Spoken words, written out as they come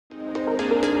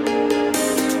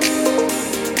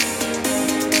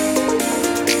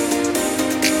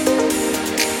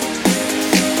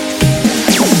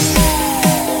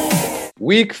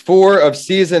Week 4 of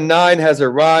season 9 has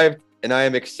arrived, and I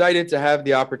am excited to have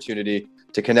the opportunity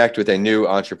to connect with a new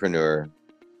entrepreneur.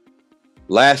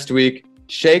 Last week,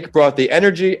 Shake brought the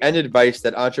energy and advice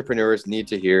that entrepreneurs need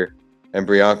to hear, and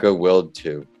Brianka will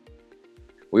too.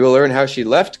 We will learn how she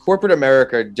left corporate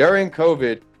America during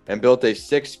COVID and built a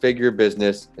 6-figure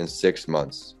business in 6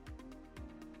 months.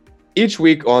 Each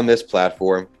week on this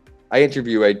platform, I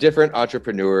interview a different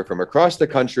entrepreneur from across the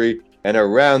country and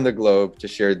around the globe to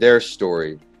share their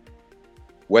story.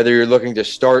 Whether you're looking to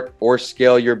start or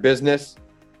scale your business,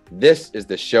 this is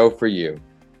the show for you.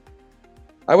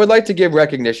 I would like to give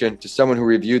recognition to someone who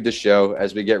reviewed the show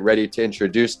as we get ready to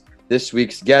introduce this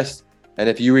week's guest. And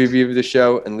if you review the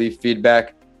show and leave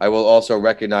feedback, I will also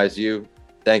recognize you.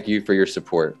 Thank you for your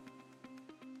support.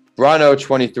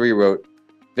 Brano23 wrote,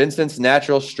 Vincent's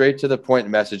natural straight-to-the-point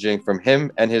messaging from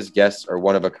him and his guests are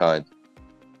one of a kind.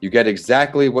 You get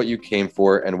exactly what you came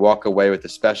for and walk away with a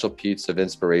special piece of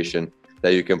inspiration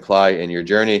that you can apply in your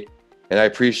journey. And I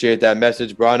appreciate that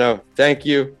message, Brano. Thank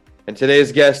you. And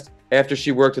today's guest, after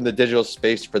she worked in the digital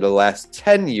space for the last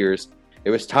 10 years, it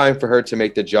was time for her to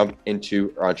make the jump into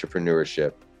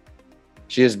entrepreneurship.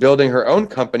 She is building her own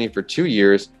company for 2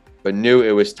 years, but knew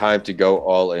it was time to go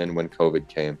all in when COVID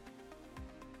came.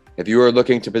 If you are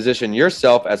looking to position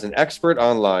yourself as an expert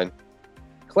online,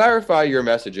 clarify your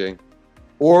messaging,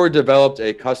 or developed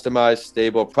a customized,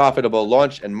 stable, profitable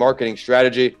launch and marketing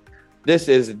strategy, this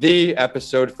is the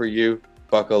episode for you.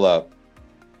 Buckle up.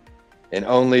 In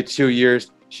only 2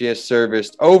 years, she has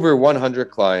serviced over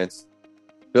 100 clients,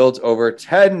 built over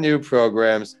 10 new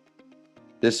programs.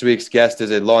 This week's guest is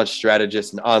a launch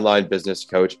strategist and online business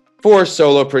coach for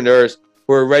solopreneurs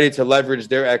who are ready to leverage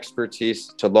their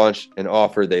expertise to launch an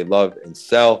offer they love and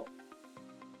sell.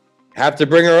 Have to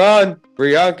bring her on,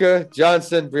 Brianka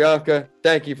Johnson. Brianka,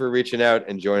 thank you for reaching out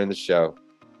and joining the show.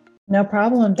 No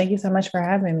problem. Thank you so much for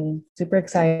having me. Super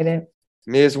excited.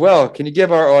 Me as well. Can you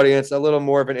give our audience a little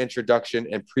more of an introduction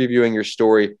and previewing your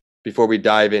story before we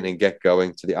dive in and get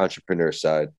going to the entrepreneur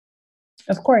side?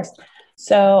 Of course.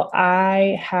 So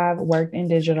I have worked in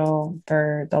digital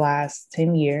for the last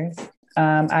 10 years.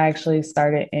 I actually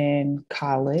started in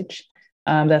college.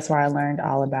 That's where I learned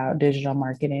all about digital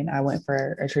marketing. I went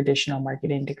for a traditional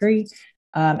marketing degree,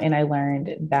 and I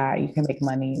learned that you can make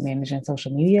money managing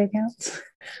social media accounts.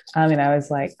 And I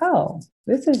was like, oh,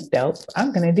 this is dope.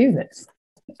 I'm going to do this.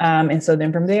 And so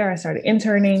then from there, I started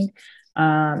interning,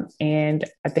 and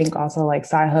I think also like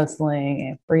side hustling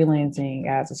and freelancing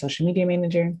as a social media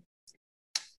manager.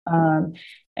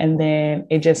 And then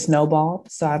it just snowballed.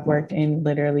 So I've worked in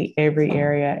literally every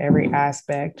area, every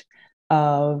aspect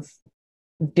of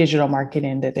digital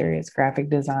marketing that there is: graphic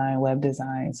design, web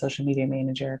design, social media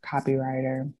manager,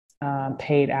 copywriter,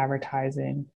 paid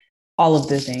advertising, all of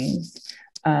the things.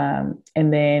 And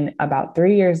then about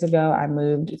 3 years ago, I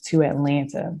moved to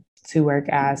Atlanta to work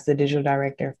as the digital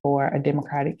director for a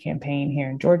Democratic campaign here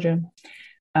in Georgia.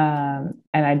 And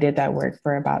I did that work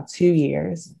for about 2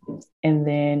 years. And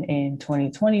then in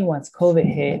 2020, once COVID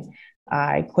hit,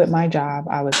 I quit my job.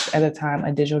 I was at the time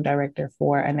a digital director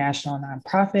for a national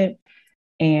nonprofit,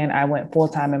 and I went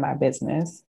full-time in my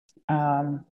business.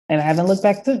 And I haven't looked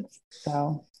back since.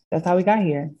 So that's how we got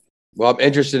here. Well, I'm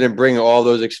interested in bringing all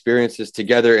those experiences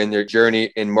together in their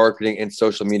journey in marketing and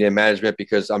social media management,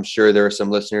 because I'm sure there are some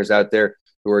listeners out there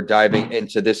who are diving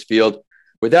into this field.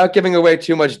 Without giving away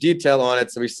too much detail on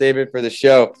it, so we save it for the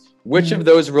show, which of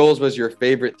those roles was your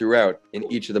favorite throughout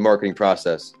in each of the marketing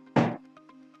process?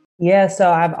 Yeah,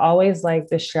 so I've always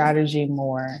liked the strategy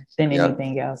more than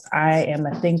anything else. I am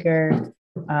a thinker,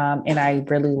 and I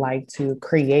really like to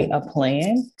create a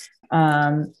plan.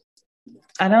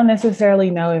 I don't necessarily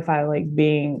know if I like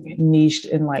being niched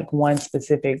in like one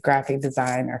specific graphic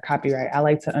design or copyright. I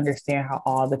like to understand how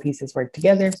all the pieces work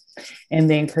together and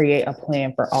then create a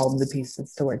plan for all of the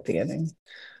pieces to work together.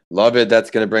 Love it. That's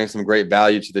going to bring some great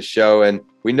value to the show. And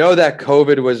we know that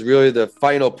COVID was really the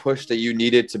final push that you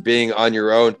needed to being on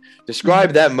your own.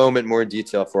 Describe that moment more in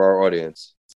detail for our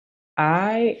audience.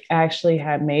 I actually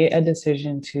had made a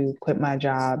decision to quit my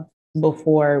job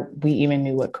before we even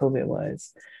knew what COVID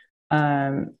was.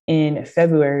 In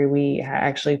February, we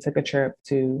actually took a trip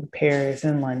to Paris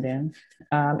and London.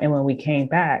 And when we came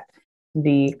back,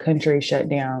 the country shut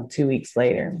down 2 weeks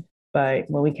later. But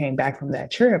when we came back from that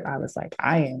trip, I was like,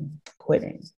 I am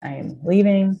quitting. I am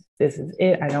leaving. This is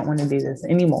it. I don't want to do this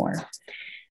anymore.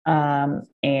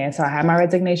 And so I had my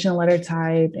resignation letter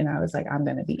typed, and I was like, I'm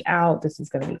going to be out. This is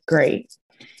going to be great.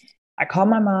 I called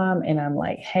my mom and I'm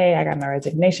like, hey, I got my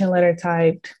resignation letter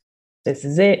typed. This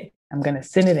is it. I'm going to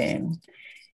send it in.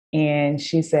 And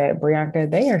she said, Brianka,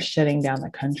 they are shutting down the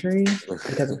country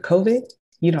because of COVID.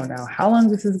 You don't know how long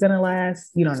this is going to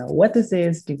last. You don't know what this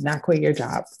is. Do not quit your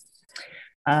job.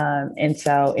 And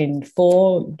so, in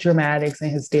full dramatics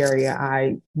and hysteria,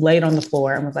 I laid on the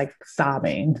floor and was like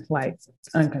sobbing, like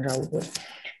uncontrollably.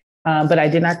 But I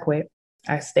did not quit.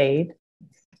 I stayed.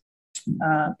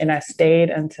 And I stayed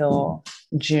until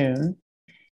June.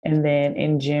 And then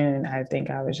in June, I think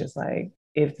I was just like,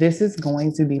 if this is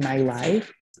going to be my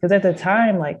life, because at the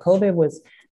time, like COVID was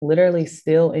literally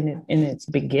still in its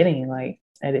beginning, like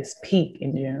at its peak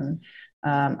in June.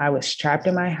 I was trapped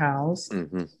in my house.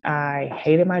 Mm-hmm. I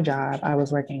hated my job. I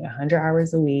was working 100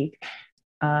 hours a week.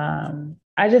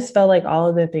 I just felt like all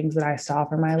of the things that I saw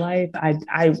for my life,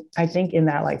 I think in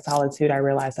that like solitude, I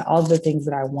realized that all of the things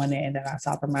that I wanted and that I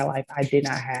saw for my life, I did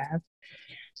not have.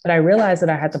 But I realized that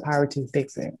I had the power to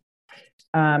fix it.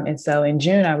 And so in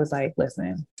June, I was like,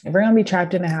 listen, if we're going to be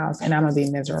trapped in the house and I'm going to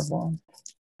be miserable,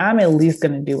 I'm at least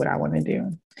going to do what I want to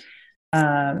do.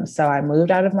 So I moved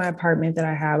out of my apartment that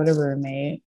I had with a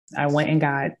roommate. I went and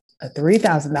got a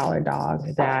 $3,000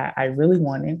 dog that I really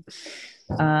wanted.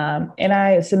 And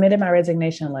I submitted my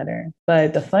resignation letter.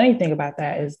 But the funny thing about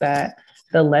that is that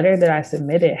the letter that I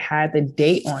submitted had the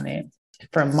date on it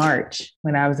from March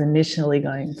when I was initially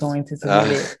going to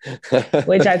submit it,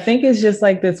 which I think is just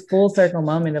like this full circle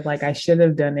moment of like, I should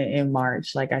have done it in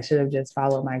March. Like I should have just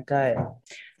followed my gut.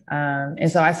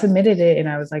 And so I submitted it and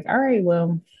I was like, all right,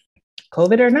 well,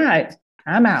 COVID or not,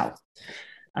 I'm out.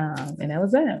 And that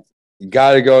was it. You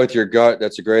got to go with your gut.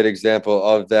 That's a great example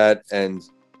of that. And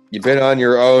you've been on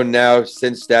your own now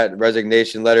since that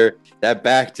resignation letter, that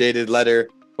backdated letter,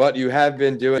 but you have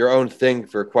been doing your own thing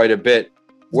for quite a bit.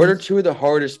 What are two of the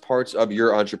hardest parts of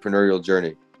your entrepreneurial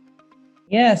journey?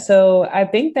 Yeah, so I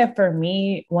think that for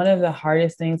me, one of the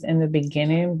hardest things in the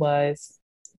beginning was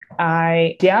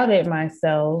I doubted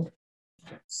myself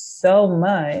so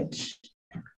much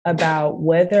about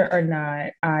whether or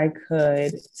not I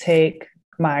could take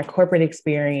my corporate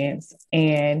experience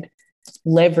and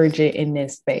leverage it in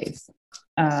this space.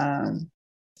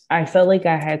 I felt like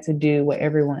I had to do what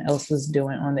everyone else was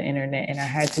doing on the internet, and I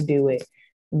had to do it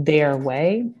their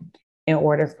way in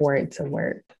order for it to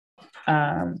work.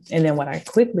 And then what I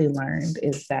quickly learned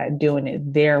is that doing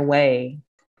it their way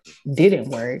didn't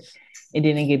work. It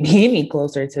didn't get me any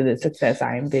closer to the success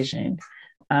I envisioned.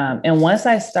 And once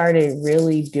I started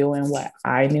really doing what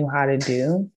I knew how to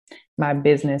do, my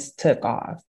business took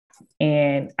off.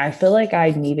 And I feel like I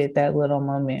needed that little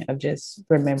moment of just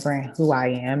remembering who I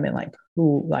am and like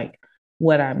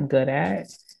what I'm good at.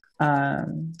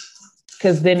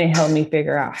 Because then it helped me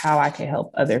figure out how I could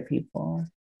help other people.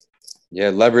 Yeah,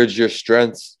 leverage your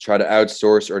strengths, try to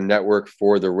outsource or network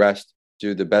for the rest,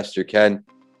 do the best you can.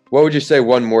 What would you say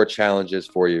one more challenge is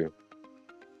for you?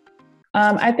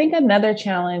 I think another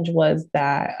challenge was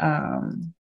that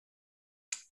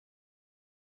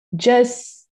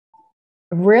just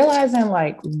realizing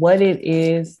like what it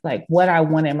is, like what I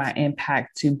wanted my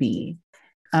impact to be.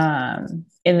 And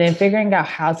then figuring out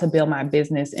how to build my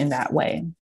business in that way,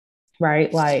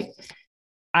 right? Like,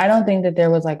 I don't think that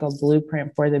there was like a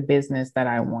blueprint for the business that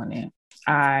I wanted.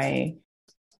 I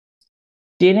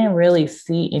didn't really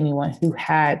see anyone who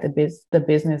had the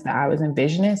business that I was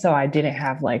envisioning. So I didn't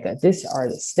have like this are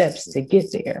the steps to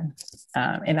get there.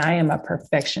 And I am a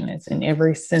perfectionist in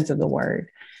every sense of the word.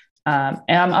 And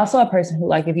I'm also a person who,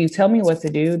 like, if you tell me what to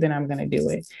do, then I'm going to do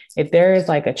it. If there is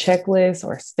like a checklist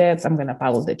or steps, I'm going to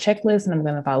follow the checklist and I'm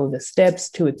going to follow the steps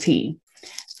to a T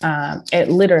at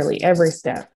literally every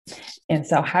step. And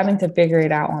so having to figure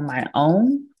it out on my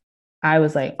own, I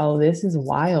was like, oh, this is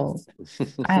wild.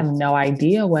 I have no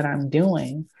idea what I'm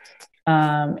doing.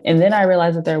 And then I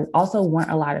realized that there also weren't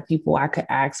a lot of people I could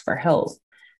ask for help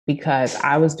because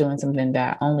I was doing something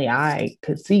that only I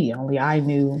could see, only I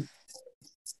knew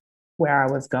where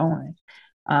I was going.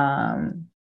 And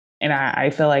I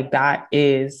feel like that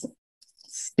is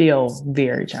still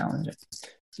very challenging.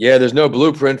 Yeah, there's no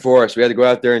blueprint for us. We had to go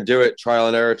out there and do it, trial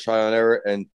and error.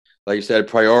 And like you said,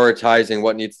 prioritizing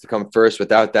what needs to come first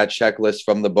without that checklist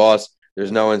from the boss.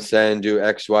 There's no one saying do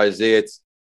X, Y, Z. It's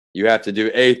you have to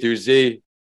do A through Z,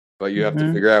 but you have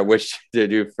to figure out which to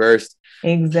do first.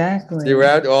 Exactly.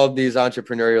 Throughout all of these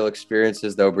entrepreneurial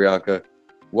experiences, though, Brianka,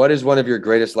 what is one of your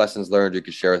greatest lessons learned you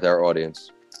could share with our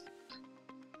audience?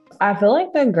 I feel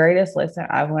like the greatest lesson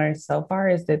I've learned so far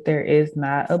is that there is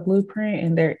not a blueprint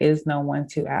and there is no one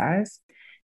to ask,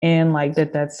 and like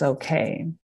that's okay.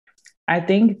 I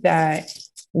think that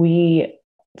we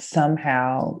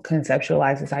somehow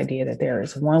conceptualize this idea that there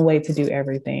is one way to do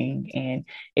everything. And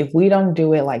if we don't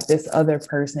do it like this other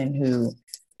person who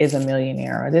is a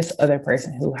millionaire or this other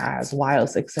person who has wild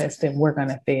success, then we're going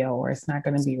to fail or it's not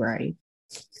going to be right.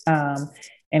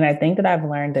 And I think that I've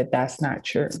learned that that's not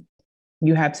true.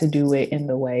 You have to do it in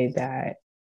the way that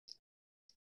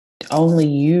only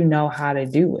you know how to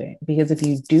do it. Because if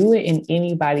you do it in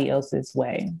anybody else's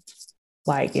way,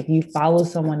 like if you follow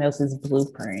someone else's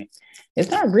blueprint,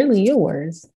 it's not really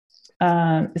yours.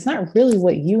 It's not really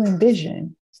what you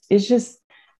envision. It's just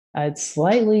a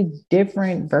slightly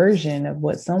different version of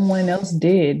what someone else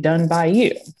did done by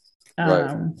you.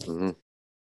 Right.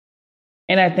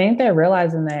 And I think that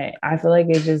realizing that, I feel like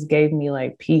it just gave me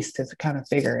like peace to kind of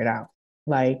figure it out.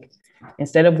 Like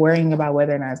instead of worrying about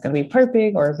whether or not it's going to be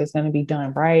perfect or if it's going to be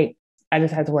done right, I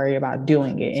just had to worry about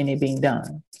doing it and it being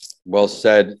done. Well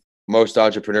said. Most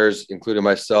entrepreneurs, including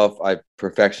myself, I have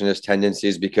perfectionist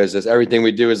tendencies because as everything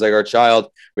we do is like our child.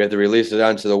 We have to release it out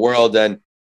into the world and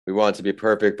we want it to be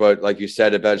perfect. But like you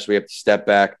said, eventually we have to step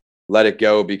back, let it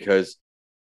go, because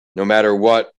no matter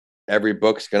what, every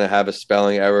book's going to have a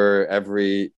spelling error.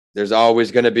 There's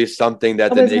always going to be something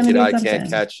that the naked eye can't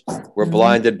catch. We're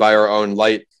blinded by our own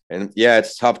light. And yeah,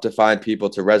 it's tough to find people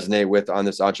to resonate with on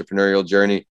this entrepreneurial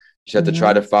journey. You just have to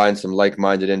try to find some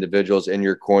like-minded individuals in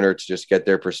your corner to just get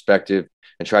their perspective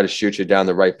and try to shoot you down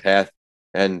the right path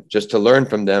and just to learn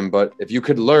from them. But if you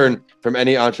could learn from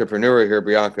any entrepreneur here,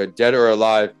 Bianca, dead or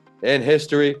alive in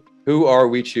history, who are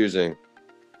we choosing?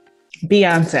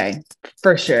 Beyonce,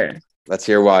 for sure. Let's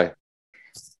hear why.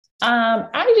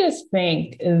 I just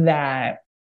think that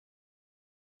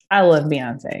I love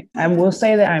Beyonce. I will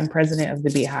say that I'm president of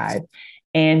the Beehive.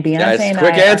 And Beyonce and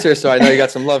quick answer, so I know you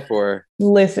got some love for her.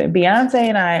 Listen, Beyonce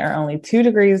and I are only 2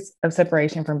 degrees of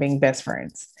separation from being best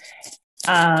friends.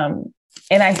 And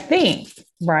I think,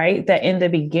 right, that in the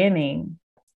beginning,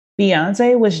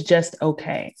 Beyonce was just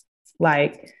okay.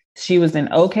 Like she was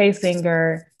an okay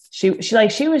singer. She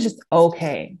was just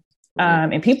okay.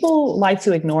 And people like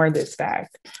to ignore this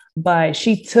fact, but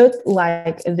she took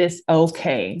like this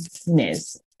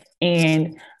okayness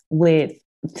and with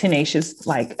tenacious,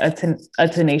 like a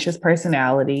tenacious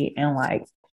personality and like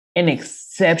an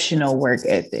exceptional work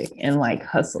ethic and like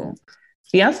hustle.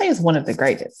 Beyonce is one of the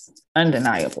greatest,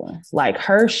 undeniable. Like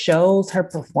her shows, her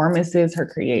performances, her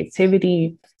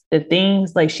creativity, the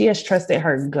things like she has trusted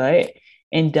her gut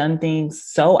and done things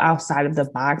so outside of the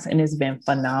box, and it's been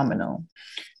phenomenal.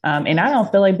 And I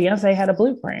don't feel like Beyonce had a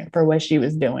blueprint for what she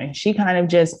was doing. She kind of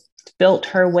just felt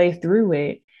her way through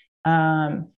it.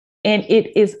 And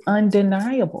it is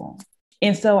undeniable.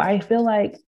 And so I feel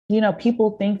like,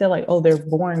 people think that like, oh, they're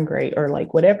born great or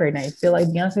like whatever. And I feel like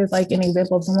Beyonce is like an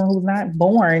example of someone who's not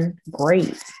born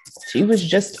great. She was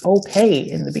just okay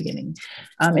in the beginning.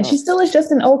 And she still is just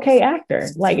an okay actor.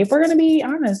 Like, if we're going to be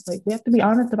honest, like we have to be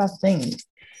honest about things.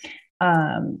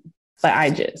 But I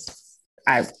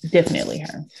definitely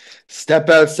her. Step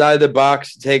outside the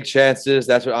box, take chances.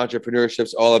 That's what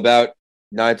entrepreneurship's all about.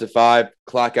 9 to 5,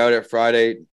 clock out at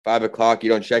Friday, 5 o'clock. You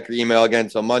don't check your email again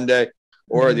until Monday.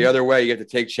 Or the other way, you have to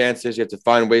take chances. You have to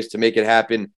find ways to make it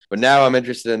happen. But now I'm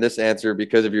interested in this answer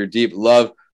because of your deep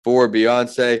love for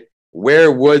Beyonce.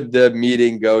 Where would the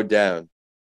meeting go down?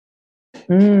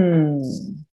 Oh,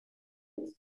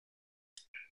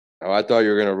 I thought you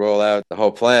were going to roll out the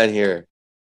whole plan here.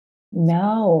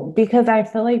 No, because I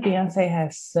feel like Beyonce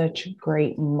has such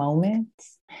great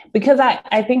moments. Because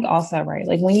I think also, right,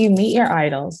 like when you meet your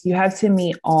idols, you have to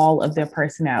meet all of their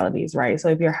personalities, right? So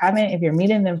if you're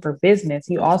meeting them for business,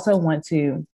 you also want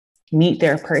to meet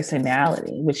their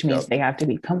personality, which means they have to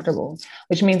be comfortable,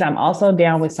 which means I'm also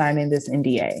down with signing this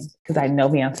NDA because I know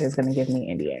Beyonce is going to give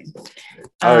me NDA.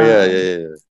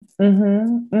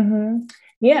 Yeah.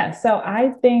 Yeah. So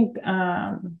I think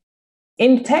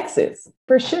in Texas,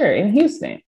 for sure, in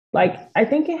Houston, like I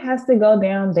think it has to go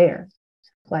down there.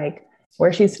 Like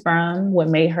where she's from, what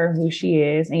made her who she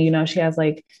is. And, she has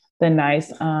like the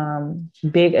nice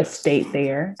big estate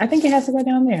there. I think it has to go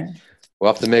down there.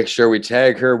 We'll have to make sure we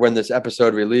tag her when this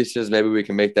episode releases. Maybe we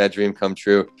can make that dream come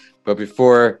true. But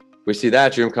before we see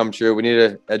that dream come true, we need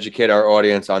to educate our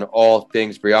audience on all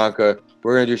things Bianca.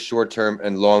 We're going to do short-term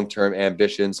and long-term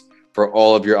ambitions for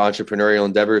all of your entrepreneurial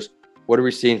endeavors. What are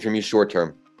we seeing from you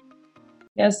short-term?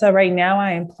 Yeah, so right now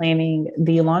I am planning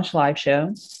the Launch Live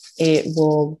show. It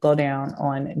will go down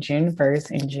on June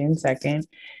 1st and June 2nd.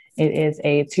 It is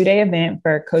a 2-day event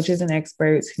for coaches and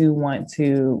experts who want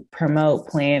to promote,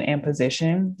 plan, and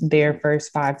position their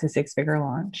first 5 to 6 figure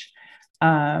launch.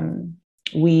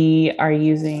 We are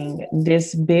using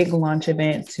this big launch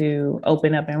event to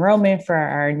open up enrollment for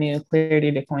our new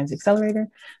Clarity to Coins Accelerator.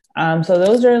 So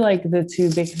those are like the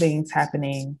 2 big things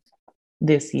happening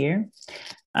this year.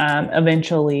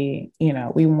 Eventually,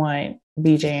 we want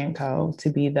BJ & Co. to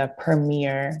be the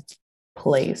premier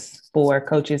place for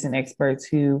coaches and experts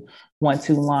who want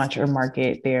to launch or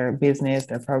market their business,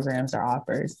 their programs, their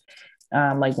offers.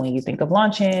 Like when you think of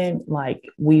launching, like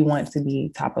we want to be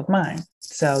top of mind.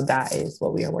 So that is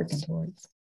what we are working towards.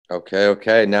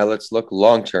 Okay. Now let's look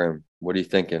long term. What are you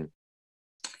thinking?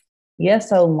 Yeah,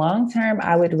 so long term,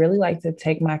 I would really like to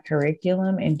take my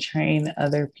curriculum and train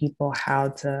other people how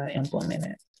to implement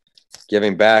it.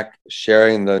 Giving back,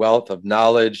 sharing the wealth of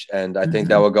knowledge, and I think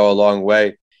that will go a long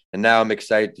way. And now I'm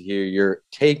excited to hear your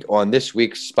take on this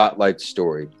week's Spotlight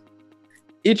story.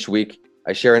 Each week,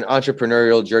 I share an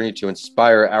entrepreneurial journey to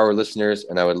inspire our listeners,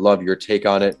 and I would love your take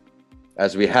on it.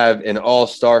 As we have an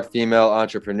all-star female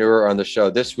entrepreneur on the show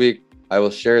this week, I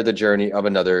will share the journey of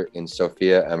another in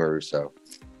Sophia Amoruso.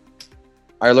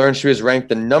 I learned she was ranked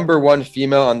the #1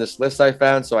 female on this list I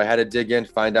found, so I had to dig in,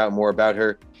 find out more about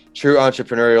her true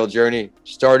entrepreneurial journey.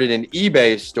 Started an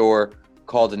eBay store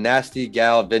called Nasty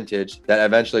Gal Vintage that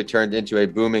eventually turned into a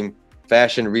booming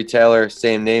fashion retailer,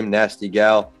 same name, Nasty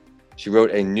Gal. She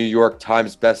wrote a New York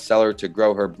Times bestseller to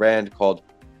grow her brand called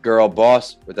Girl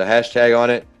Boss with a hashtag on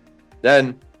it.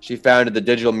 Then she founded the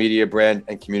digital media brand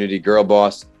and community Girl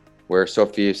Boss, where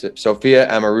Sophia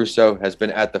Amoruso has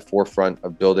been at the forefront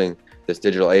of building this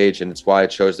digital age, and it's why I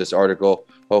chose this article.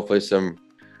 Hopefully some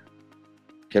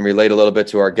can relate a little bit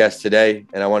to our guest today,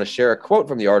 and I want to share a quote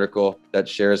from the article that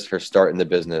shares her start in the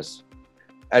business.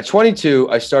 At 22,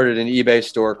 I started an eBay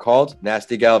store called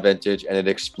Nasty Gal Vintage, and it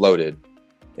exploded.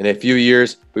 In a few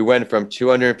years, we went from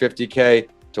 250K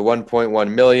to 1.1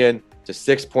 million to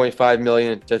 6.5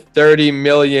 million to 30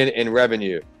 million in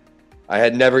revenue. I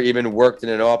had never even worked in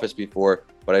an office before,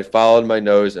 but I followed my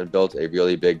nose and built a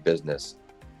really big business.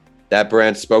 That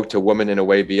brand spoke to women in a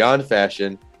way beyond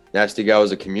fashion. Nasty Gal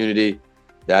is a community.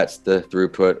 That's the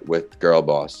throughput with Girl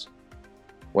Boss.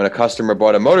 When a customer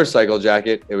bought a motorcycle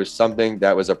jacket, it was something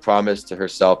that was a promise to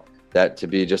herself that to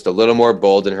be just a little more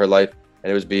bold in her life,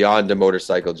 and it was beyond a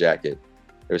motorcycle jacket.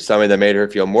 It was something that made her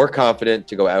feel more confident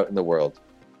to go out in the world.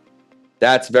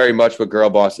 That's very much what Girl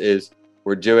Boss is.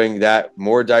 We're doing that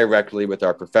more directly with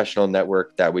our professional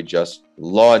network that we just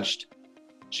launched.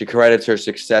 She credits her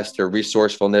success to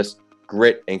resourcefulness,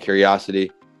 grit, and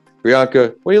curiosity.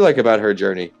 Brianka, what do you like about her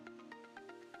journey?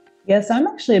 Yes, I'm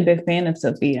actually a big fan of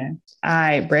Sophia.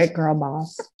 I read Girl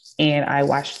Boss and I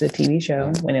watched the TV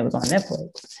show when it was on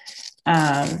Netflix.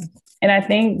 And I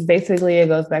think basically it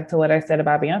goes back to what I said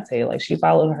about Beyonce. Like she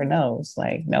followed her nose.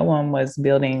 Like no one was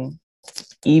building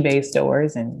eBay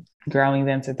stores and growing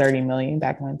them to 30 million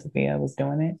back when Sophia was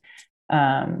doing it.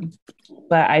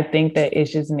 But I think that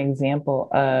it's just an example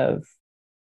of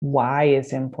why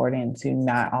it's important to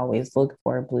not always look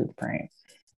for a blueprint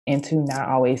and to not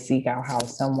always seek out how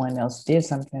someone else did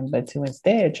something, but to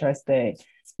instead trust that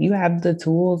you have the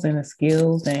tools and the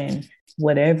skills and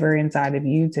whatever inside of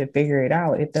you to figure it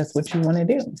out if that's what you want to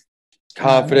do.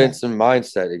 Confidence and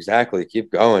mindset. Exactly.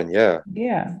 Keep going. Yeah.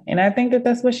 Yeah. And I think that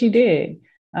that's what she did.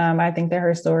 I think that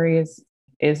her story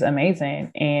is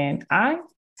amazing. And I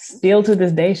still to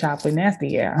this day shop with Nasty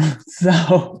Gal.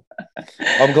 So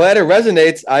I'm glad it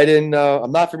resonates.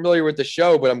 I'm not familiar with the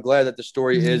show, but I'm glad that the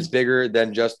story is bigger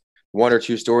than just one or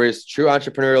two stories. True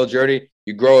entrepreneurial journey.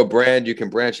 You grow a brand, you can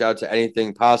branch out to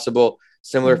anything possible.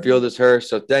 Similar field as her.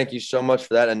 So thank you so much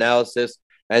for that analysis.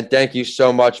 And thank you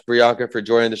so much, Brianka, for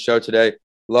joining the show today.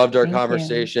 Loved our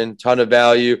conversation. Ton of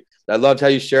value. I loved how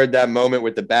you shared that moment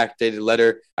with the backdated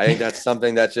letter. I think that's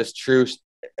something that's just truly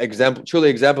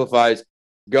exemplifies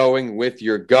going with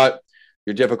your gut.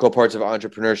 Your difficult parts of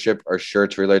entrepreneurship are sure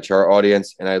to relate to our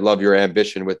audience. And I love your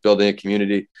ambition with building a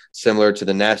community similar to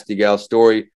the Nasty Gal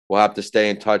story. We'll have to stay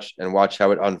in touch and watch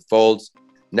how it unfolds.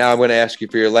 Now I'm going to ask you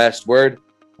for your last word.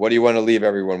 What do you want to leave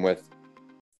everyone with?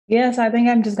 Yes, I think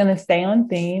I'm just going to stay on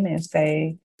theme and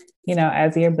say,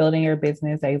 as you're building your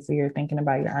business, as you're thinking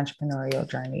about your entrepreneurial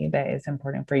journey, that it's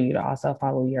important for you to also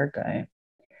follow your gut.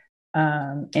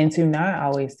 And to not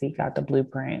always seek out the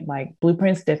blueprint. Like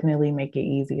blueprints definitely make it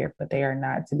easier, but they are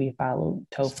not to be followed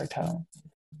toe for toe.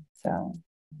 So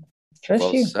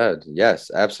trust you. Well said.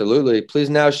 Yes, absolutely. Please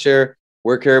now share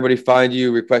where can everybody find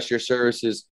you, request your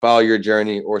services, follow your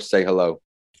journey, or say hello.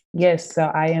 Yes, so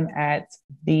I am at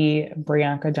the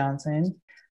Brianka Johnson,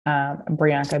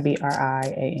 Brianka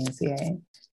BRIANCA,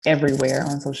 everywhere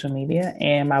on social media.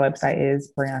 And my website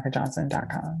is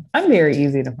briankajohnson.com. I'm very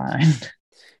easy to find.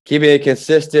 Keeping it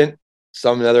consistent.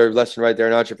 Another lesson right there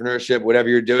in entrepreneurship. Whatever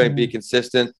you're doing, be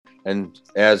consistent. And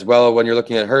as well, when you're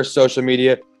looking at her social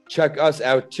media, check us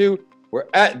out too. We're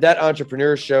at That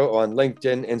Entrepreneur Show on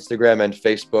LinkedIn, Instagram, and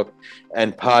Facebook,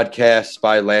 and Podcasts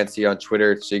by Lancey on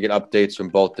Twitter, so you get updates from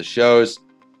both the shows.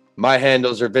 My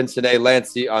handles are Vincent A.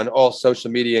 Lancey on all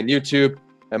social media and YouTube.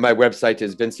 and my website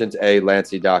is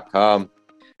vincentalancy.com.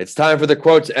 It's time for the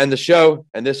quote to end the show,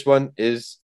 and this one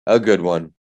is a good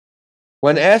one.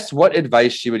 When asked what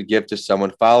advice she would give to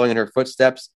someone following in her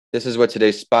footsteps, this is what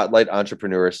today's Spotlight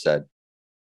entrepreneur said.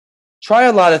 Try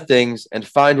a lot of things and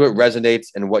find what resonates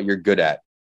and what you're good at.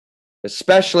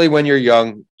 Especially when you're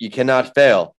young, you cannot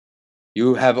fail.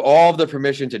 You have all of the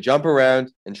permission to jump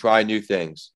around and try new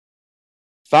things.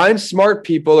 Find smart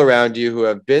people around you who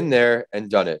have been there and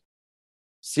done it.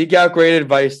 Seek out great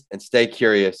advice and stay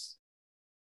curious.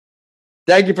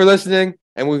 Thank you for listening,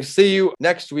 and we'll see you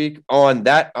next week on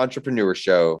That Entrepreneur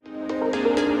Show.